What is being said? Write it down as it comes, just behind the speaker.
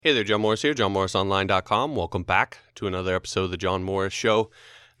Hey there, John Morris here, johnmorrisonline.com. Welcome back to another episode of The John Morris Show.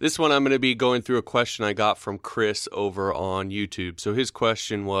 This one I'm going to be going through a question I got from Chris over on YouTube. So his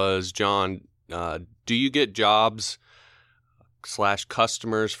question was, John, do you get jobs /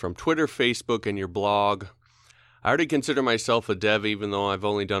 customers from Twitter, Facebook, and your blog? I already consider myself a dev, even though I've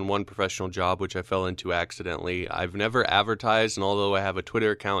only done one professional job, which I fell into accidentally. I've never advertised, and although I have a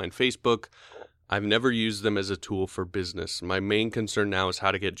Twitter account and Facebook, I've never used them as a tool for business. My main concern now is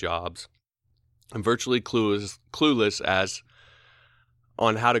how to get jobs. I'm virtually clueless as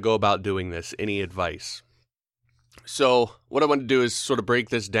on how to go about doing this. Any advice? So what I want to do is sort of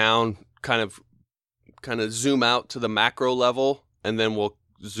break this down, kind of zoom out to the macro level, and then we'll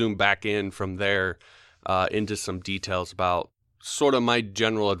zoom back in from there into some details about sort of my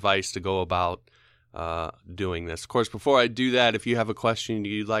general advice to go about doing this. Of course, before I do that, if you have a question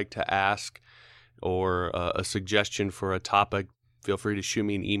you'd like to ask, or a suggestion for a topic, feel free to shoot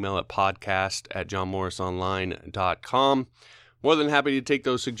me an email at podcast@johnmorrisonline.com. More than happy to take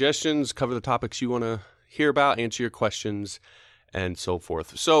those suggestions, cover the topics you want to hear about, answer your questions, and so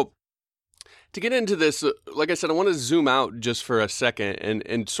forth. So to get into this, like I said, I want to zoom out just for a second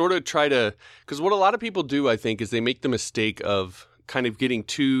and sort of try to, because what a lot of people do, I think, is they make the mistake of kind of getting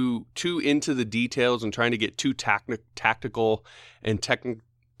too into the details and trying to get too tactical and technical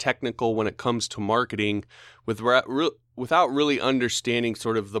when it comes to marketing without really understanding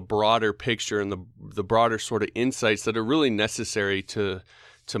sort of the broader picture and the broader sort of insights that are really necessary to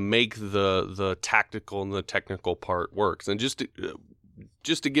make the tactical and the technical part works. And just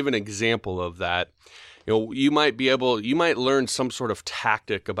to give an example of that, you might learn some sort of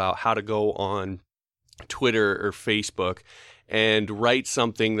tactic about how to go on Twitter or Facebook and write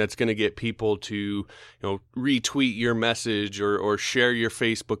something that's going to get people to, retweet your message or share your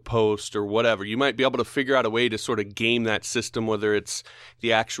Facebook post or whatever. You might be able to figure out a way to sort of game that system, whether it's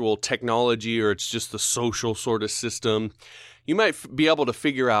the actual technology or it's just the social sort of system. You might be able to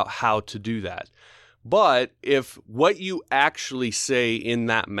figure out how to do that. But if what you actually say in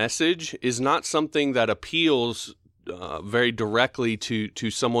that message is not something that appeals very directly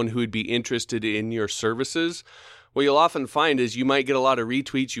to someone who would be interested in your services, what you'll often find is you might get a lot of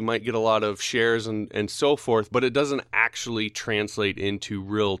retweets, you might get a lot of shares and so forth, but it doesn't actually translate into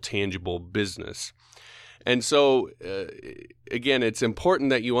real tangible business. And so, again, it's important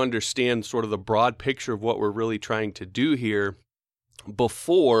that you understand sort of the broad picture of what we're really trying to do here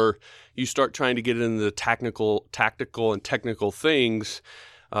before you start trying to get into the tactical and technical things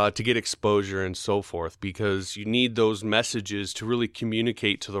to get exposure and so forth, because you need those messages to really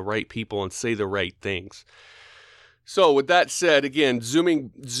communicate to the right people and say the right things. So with that said, again,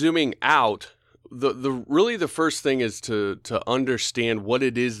 zooming out, the first thing is to understand what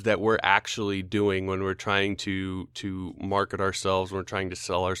it is that we're actually doing when we're trying to market ourselves, when we're trying to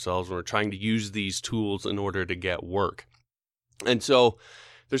sell ourselves, when we're trying to use these tools in order to get work. And so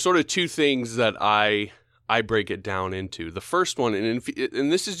there's sort of two things that I break it down into. The first one, and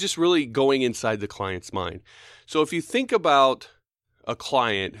this is just really going inside the client's mind. So if you think about a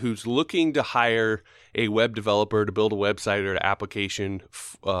client who's looking to hire a web developer to build a website or an application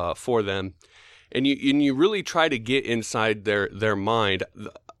for them, and you really try to get inside their mind,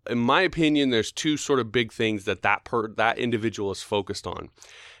 in my opinion, there's two sort of big things that individual is focused on.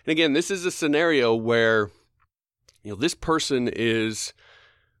 And again, this is a scenario where this person is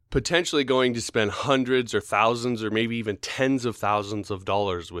potentially going to spend hundreds or thousands or maybe even tens of thousands of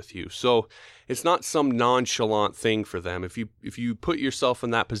dollars with you. So it's not some nonchalant thing for them. If you put yourself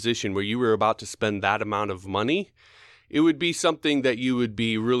in that position where you were about to spend that amount of money, it would be something that you would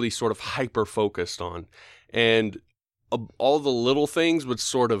be really sort of hyper focused on. And all the little things would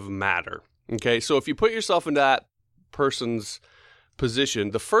sort of matter. Okay, so if you put yourself in that person's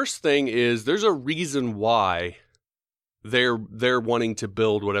position, the first thing is there's a reason why they're wanting to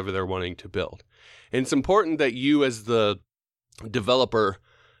build whatever they're wanting to build. And it's important that you as the developer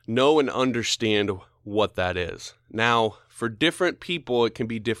know and understand what that is. Now, for different people, it can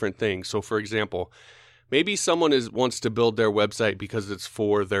be different things. So for example, maybe someone wants to build their website because it's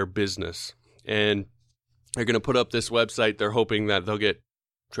for their business. And they're going to put up this website. They're hoping that they'll get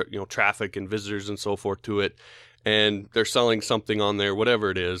traffic and visitors and so forth to it. And they're selling something on there, whatever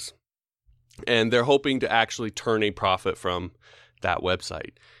it is. And they're hoping to actually turn a profit from that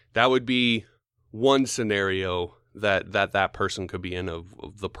website. That would be one scenario that person could be in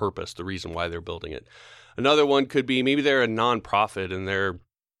of the purpose, the reason why they're building it. Another one could be maybe they're a nonprofit and they're,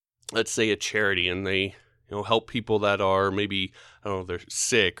 let's say, a charity, and they help people that are maybe, they're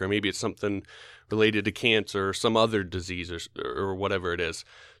sick, or maybe it's something related to cancer or some other disease or whatever it is.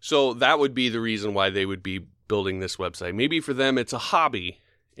 So that would be the reason why they would be building this website. Maybe for them it's a hobby.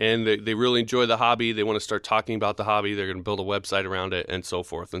 and they really enjoy the hobby. They want to start talking about the hobby. They're going to build a website around it and so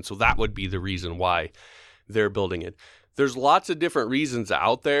forth. And so that would be the reason why they're building it. There's lots of different reasons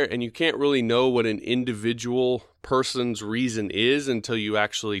out there, and you can't really know what an individual person's reason is until you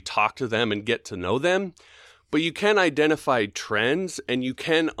actually talk to them and get to know them. But you can identify trends, and you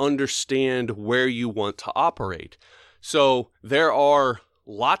can understand where you want to operate. So there are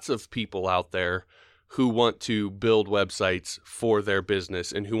lots of people out there who want to build websites for their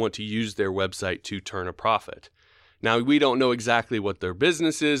business and who want to use their website to turn a profit. Now, we don't know exactly what their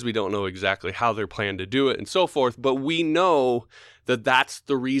business is. We don't know exactly how they're planning to do it and so forth, but we know that that's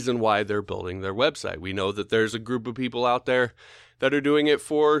the reason why they're building their website. We know that there's a group of people out there that are doing it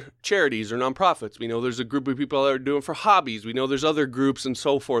for charities or nonprofits. We know there's a group of people that are doing it for hobbies. We know there's other groups and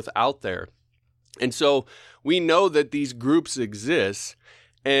so forth out there. And so we know that these groups exist.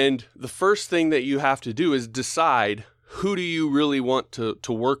 And the first thing that you have to do is decide who do you really want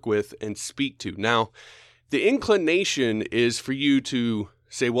to work with and speak to. Now, the inclination is for you to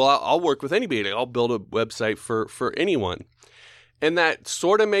say, well, I'll work with anybody. I'll build a website for anyone. And that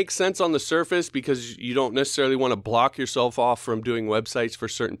sort of makes sense on the surface because you don't necessarily want to block yourself off from doing websites for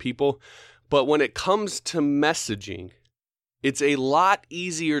certain people. But when it comes to messaging, it's a lot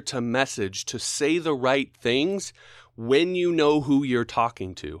easier to message, to say the right things when you know who you're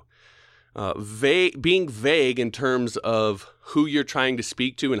talking to. Being vague in terms of who you're trying to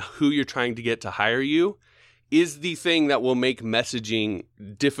speak to and who you're trying to get to hire you is the thing that will make messaging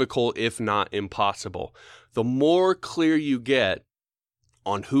difficult, if not impossible. The more clear you get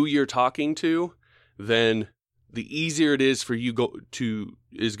on who you're talking to, then the easier it is for you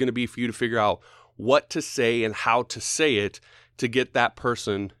is going to be for you to figure out what to say and how to say it to get that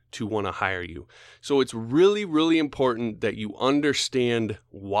person to want to hire you. So it's really, really important that you understand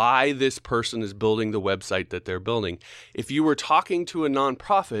why this person is building the website that they're building. If you were talking to a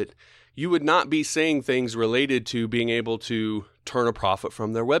nonprofit, you would not be saying things related to being able to turn a profit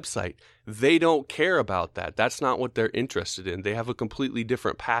from their website. They don't care about that. That's not what they're interested in. They have a completely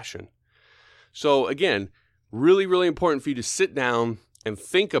different passion. So again, really, really important for you to sit down and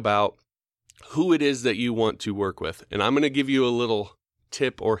think about who it is that you want to work with. And I'm going to give you a little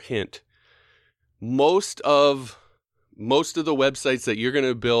tip or hint. Most of the websites that you're going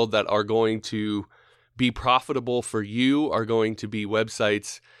to build that are going to be profitable for you are going to be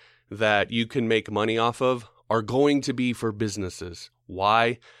websites that you can make money off of, are going to be for businesses.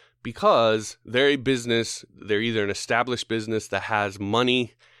 Why? Because they're a business, they're either an established business that has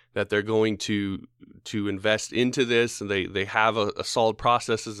money that they're going to invest into this, and they have a solid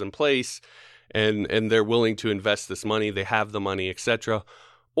processes in place, and they're willing to invest this money, they have the money, etc.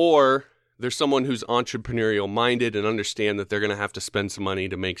 Or there's someone who's entrepreneurial minded and understand that they're going to have to spend some money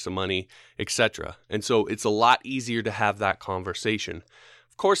to make some money, etc. And so it's a lot easier to have that conversation.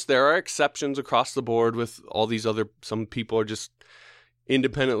 Of course, there are exceptions across the board with all these some people are just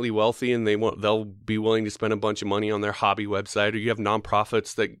independently wealthy and they'll be willing to spend a bunch of money on their hobby website, or you have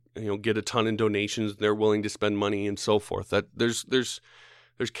nonprofits that get a ton in donations and they're willing to spend money and so forth. That there's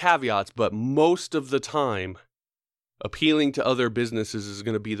caveats, but most of the time appealing to other businesses is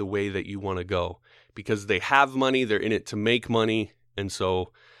going to be the way that you want to go because they have money, they're in it to make money, and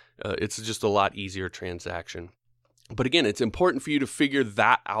so it's just a lot easier transaction. But again, it's important for you to figure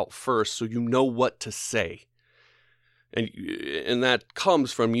that out first so you know what to say. And that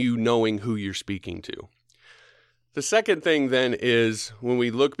comes from you knowing who you're speaking to. The second thing then is when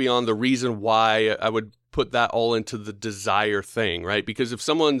we look beyond the reason why, I would put that all into the desire thing, right? Because if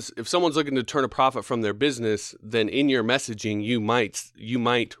someone's looking to turn a profit from their business, then in your messaging, you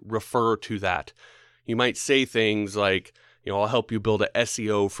might refer to that. You might say things like, I'll help you build an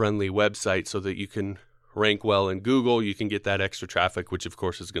SEO friendly website so that you can rank well in Google, you can get that extra traffic, which of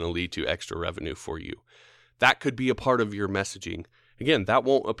course is going to lead to extra revenue for you. That could be a part of your messaging. Again, that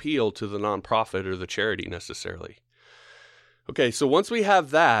won't appeal to the nonprofit or the charity necessarily. Okay, so once we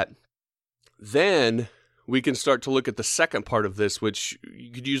have that, then we can start to look at the second part of this, which you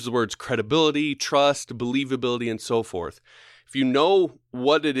could use the words credibility, trust, believability, and so forth. If you know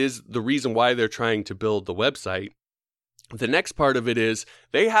what it is, the reason why they're trying to build the website, the next part of it is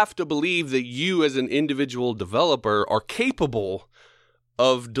they have to believe that you as an individual developer are capable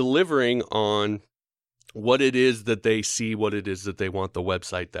of delivering on what it is that they see, what it is that they want the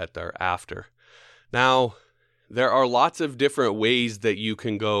website that they're after. Now, there are lots of different ways that you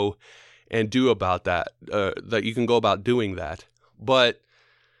can go and do about that, that you can go about doing that. But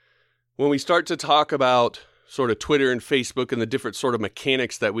when we start to talk about sort of Twitter and Facebook and the different sort of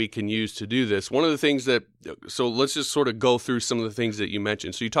mechanics that we can use to do this, one of the things so let's just sort of go through some of the things that you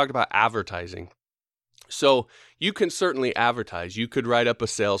mentioned. So you talked about advertising. So you can certainly advertise. You could write up a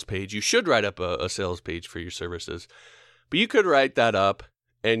sales page. You should write up a sales page for your services. But you could write that up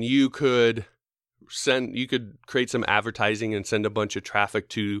and you could create some advertising and send a bunch of traffic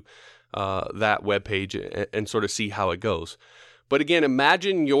to that web page and sort of see how it goes. But again,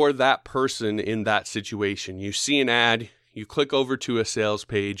 imagine you're that person in that situation. You see an ad, you click over to a sales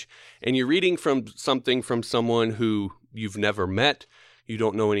page, and you're reading from someone who you've never met, you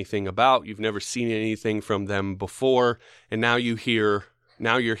don't know anything about, you've never seen anything from them before, and now you're here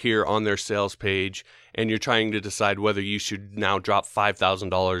on their sales page, and you're trying to decide whether you should now drop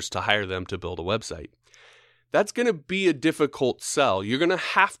 $5,000 to hire them to build a website. That's going to be a difficult sell. You're going to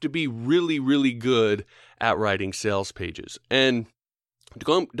have to be really, really good at writing sales pages. And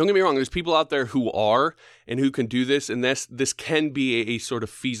don't get me wrong, there's people out there who are and who can do this, and this can be a sort of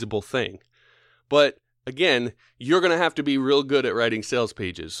feasible thing. But again, you're going to have to be real good at writing sales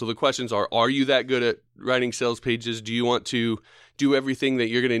pages. So the questions are you that good at writing sales pages? Do you want to do everything that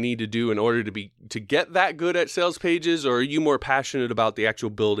you're going to need to do in order to get that good at sales pages? Or are you more passionate about the actual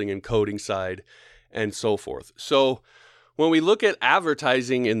building and coding side and so forth? So when we look at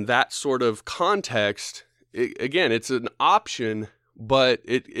advertising in that sort of context, again, it's an option, but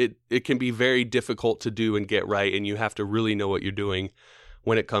it can be very difficult to do and get right, and you have to really know what you're doing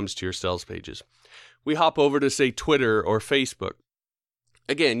when it comes to your sales pages. We hop over to, say, Twitter or Facebook.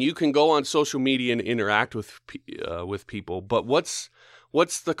 Again, you can go on social media and interact with people, but what's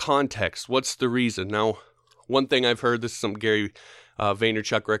the context? What's the reason? Now, one thing I've heard, this is something Gary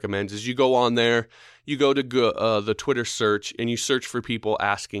Vaynerchuk recommends, is you go on there, you go to the Twitter search, and you search for people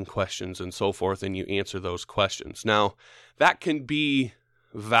asking questions and so forth, and you answer those questions. Now, that can be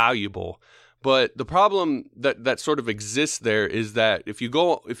valuable, but the problem that sort of exists there is that if you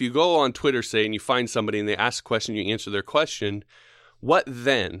go on Twitter, say, and you find somebody and they ask a question, you answer their question, what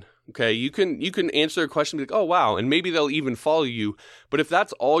then? Okay, you can answer a question, be like, oh wow, and maybe they'll even follow you. But if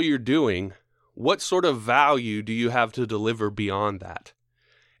that's all you're doing, what sort of value do you have to deliver beyond that?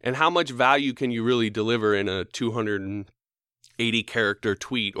 And how much value can you really deliver in a 280 character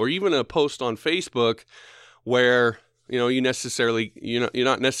tweet, or even a post on Facebook where you're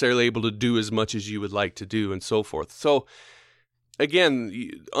not necessarily able to do as much as you would like to do, and so forth. So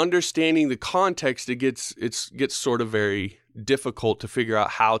again, understanding the context, it gets sort of very difficult to figure out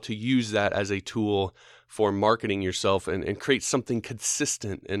how to use that as a tool for marketing yourself and create something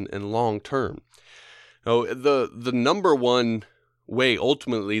consistent and long term. Now, the number one way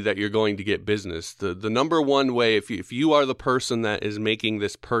ultimately that you're going to get business, the number one way, if you are the person that is making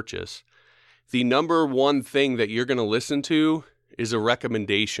this purchase, the number one thing that you're going to listen to is a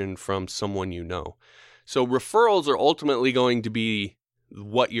recommendation from someone you know. So referrals are ultimately going to be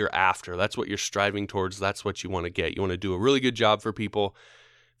what you're after. That's what you're striving towards. That's what you want to get. You want to do a really good job for people.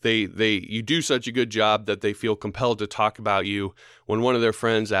 You do such a good job that they feel compelled to talk about you. When one of their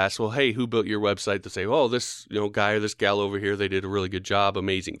friends asks, well, hey, who built your website? They say, oh, this guy or this gal over here, they did a really good job.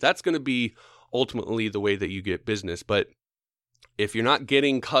 Amazing. That's going to be ultimately the way that you get business. But if you're not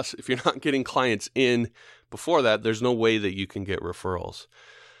getting clients in before that, there's no way that you can get referrals.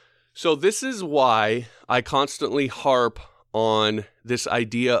 So this is why I constantly harp on this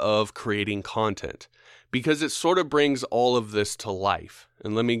idea of creating content, because it sort of brings all of this to life.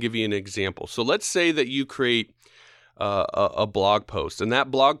 And let me give you an example. So let's say that you create a blog post, and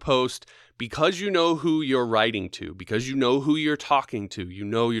that blog post, because you know who you're writing to, because you know who you're talking to,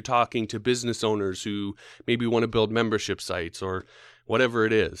 you're talking to business owners who maybe want to build membership sites or whatever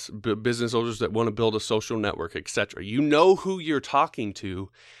it is, business owners that want to build a social network, etc. You know who you're talking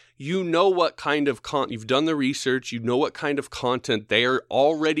to. You know what kind of you've done the research, you know what kind of content they are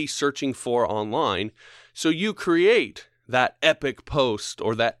already searching for online. So you create that epic post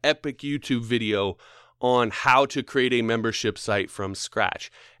or that epic YouTube video on how to create a membership site from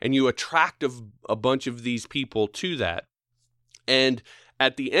scratch. And you attract a bunch of these people to that. And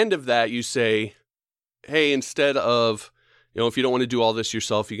at the end of that, you say, hey, instead of, if you don't want to do all this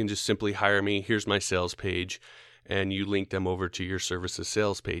yourself, you can just simply hire me. Here's my sales page. And you link them over to your services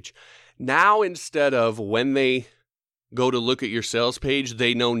sales page. Now, instead of when they go to look at your sales page,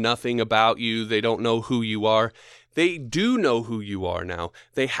 they know nothing about you, they don't know who you are. They do know who you are now.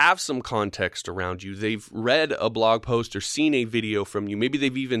 They have some context around you. They've read a blog post or seen a video from you. Maybe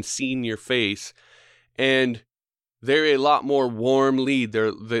they've even seen your face. And they're a lot more warm lead.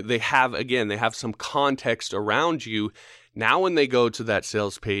 They have some context around you. Now when they go to that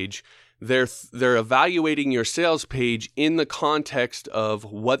sales page, they're evaluating your sales page in the context of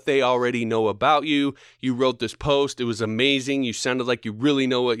what they already know about you. You wrote this post. It was amazing. You sounded like you really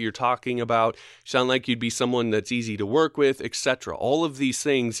know what you're talking about. You sound like you'd be someone that's easy to work with, etc. All of these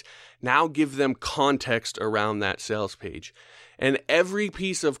things Now give them context around that sales page. And every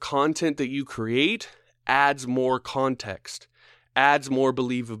piece of content that you create adds more context, adds more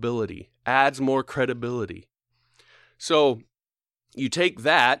believability, adds more credibility. So you take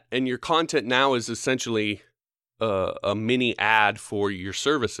that, and your content now is essentially a mini ad for your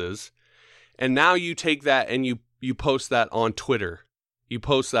services. And now you take that and you post that on Twitter. You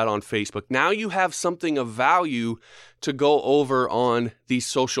post that on Facebook. Now you have something of value to go over on these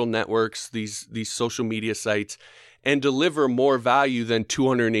social networks, these social media sites, and deliver more value than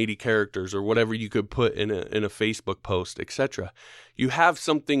 280 characters or whatever you could put in a Facebook post, etc. You have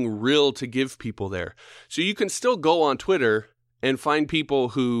something real to give people there. So you can still go on Twitter and find people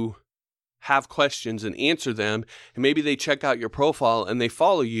who have questions and answer them, and maybe they check out your profile and they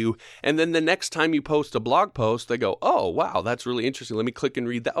follow you, and then the next time you post a blog post, they go, oh, wow, that's really interesting. Let me click and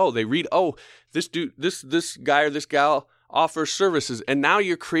read that. Oh, they read, oh, this dude, this guy or this gal offers services, and now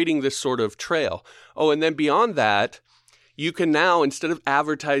you're creating this sort of trail. Oh, and then beyond that, you can now, instead of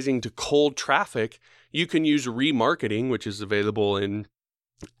advertising to cold traffic, you can use remarketing, which is available in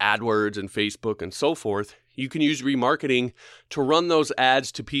AdWords and Facebook and so forth. You can use remarketing to run those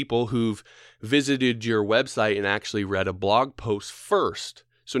ads to people who've visited your website and actually read a blog post first.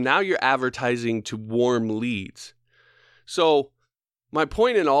 So now you're advertising to warm leads. So my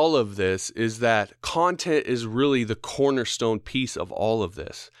point in all of this is that content is really the cornerstone piece of all of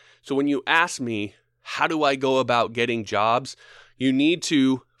this. So when you ask me, how do I go about getting jobs? You need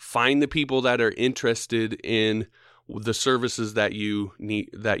to find the people that are interested in the services that you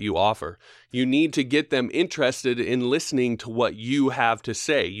offer. You need to get them interested in listening to what you have to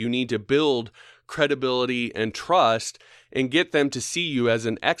say. You need to build credibility and trust and get them to see you as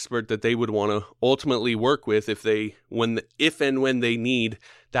an expert that they would want to ultimately work with if and when they need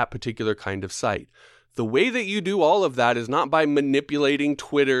that particular kind of site. The way that you do all of that is not by manipulating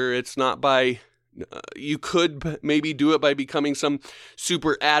Twitter. It's not by you could maybe do it by becoming some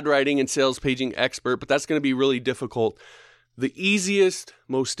super ad writing and sales paging expert, but that's going to be really difficult. The easiest,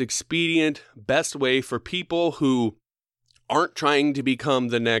 most expedient, best way for people who aren't trying to become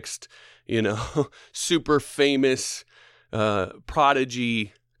the next, super famous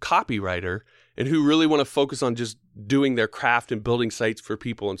prodigy copywriter and who really want to focus on just doing their craft and building sites for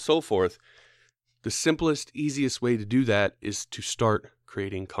people and so forth, the simplest, easiest way to do that is to start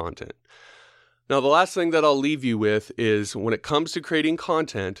creating content. Now, the last thing that I'll leave you with is when it comes to creating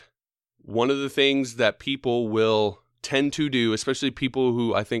content, one of the things that people will tend to do, especially people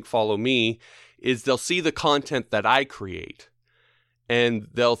who I think follow me, is they'll see the content that I create and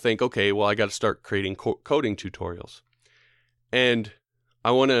they'll think, okay, well, I got to start creating coding tutorials. And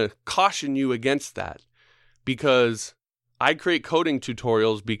I want to caution you against that because I create coding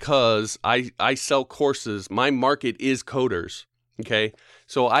tutorials because I sell courses. My market is coders. Okay,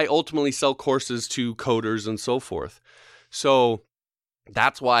 so I ultimately sell courses to coders and so forth. So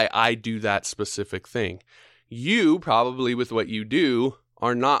that's why I do that specific thing. You probably with what you do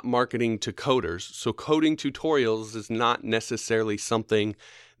are not marketing to coders. So coding tutorials is not necessarily something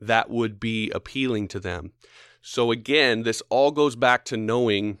that would be appealing to them. So again, this all goes back to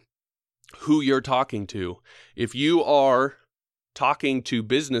knowing who you're talking to. If you are talking to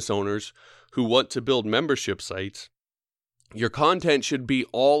business owners who want to build membership sites, your content should be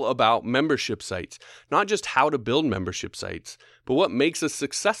all about membership sites, not just how to build membership sites, but what makes a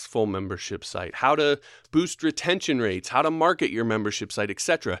successful membership site, how to boost retention rates, how to market your membership site,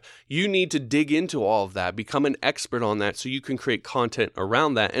 etc. You need to dig into all of that, become an expert on that so you can create content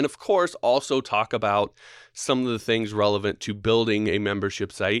around that. And of course, also talk about some of the things relevant to building a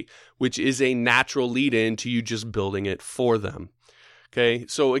membership site, which is a natural lead-in to you just building it for them. Okay,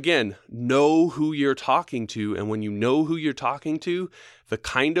 so again, know who you're talking to, and when you know who you're talking to, the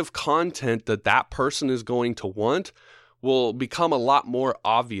kind of content that person is going to want will become a lot more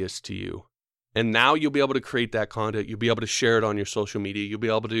obvious to you. And now you'll be able to create that content, you'll be able to share it on your social media, you'll be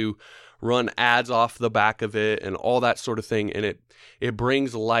able to run ads off the back of it and all that sort of thing, and it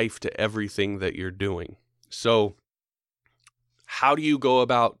brings life to everything that you're doing. So how do you go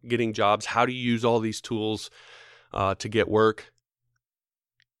about getting jobs? How do you use all these tools to get work?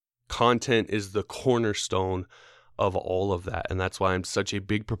 Content is the cornerstone of all of that. And that's why I'm such a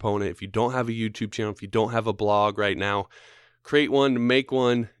big proponent. If you don't have a YouTube channel, if you don't have a blog right now, create one, make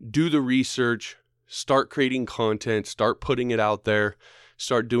one, do the research, start creating content, start putting it out there,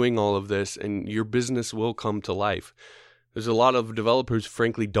 start doing all of this, and your business will come to life. There's a lot of developers,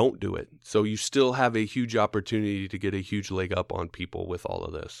 frankly, don't do it. So you still have a huge opportunity to get a huge leg up on people with all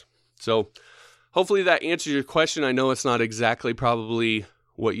of this. So hopefully that answers your question. I know it's not exactly probably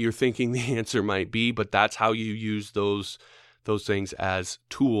what you're thinking the answer might be, but that's how you use those those things as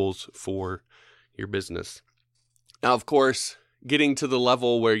tools for your business. Now, of course, getting to the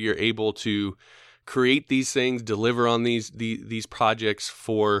level where you're able to create these things, deliver on these projects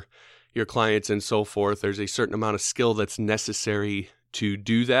for your clients and so forth, there's a certain amount of skill that's necessary to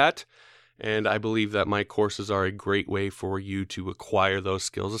do that. And I believe that my courses are a great way for you to acquire those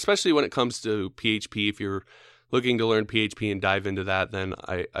skills, especially when it comes to PHP. If you're looking to learn PHP and dive into that, then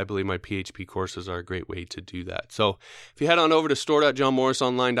I believe my PHP courses are a great way to do that. So if you head on over to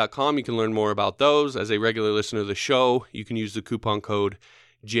store.johnmorrisonline.com, you can learn more about those. As a regular listener to the show, you can use the coupon code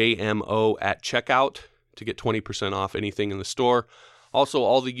JMO at checkout to get 20% off anything in the store. Also,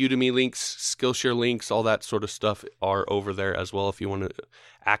 all the Udemy links, Skillshare links, all that sort of stuff are over there as well if you want to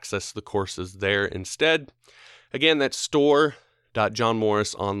access the courses there instead. Again, that's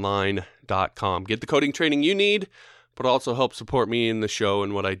store.johnmorrisonline.com. Get the coding training you need, but also help support me in the show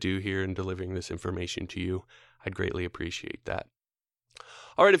and what I do here in delivering this information to you. I'd greatly appreciate that.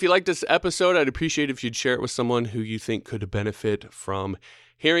 All right, if you like this episode, I'd appreciate if you'd share it with someone who you think could benefit from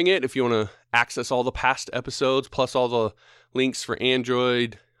hearing it. If you want to access all the past episodes, plus all the links for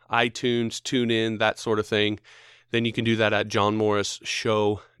Android, iTunes, TuneIn, that sort of thing, then you can do that at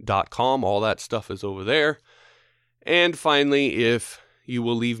johnmorrisshow.com. All that stuff is over there. And finally, if you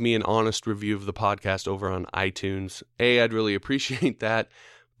will leave me an honest review of the podcast over on iTunes, A, I'd really appreciate that.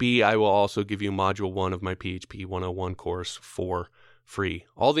 B, I will also give you Module 1 of my PHP 101 course for free.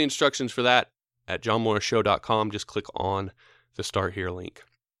 All the instructions for that at johnmorrisshow.com. Just click on the Start Here link.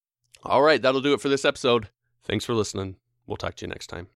 All right, that'll do it for this episode. Thanks for listening. We'll talk to you next time.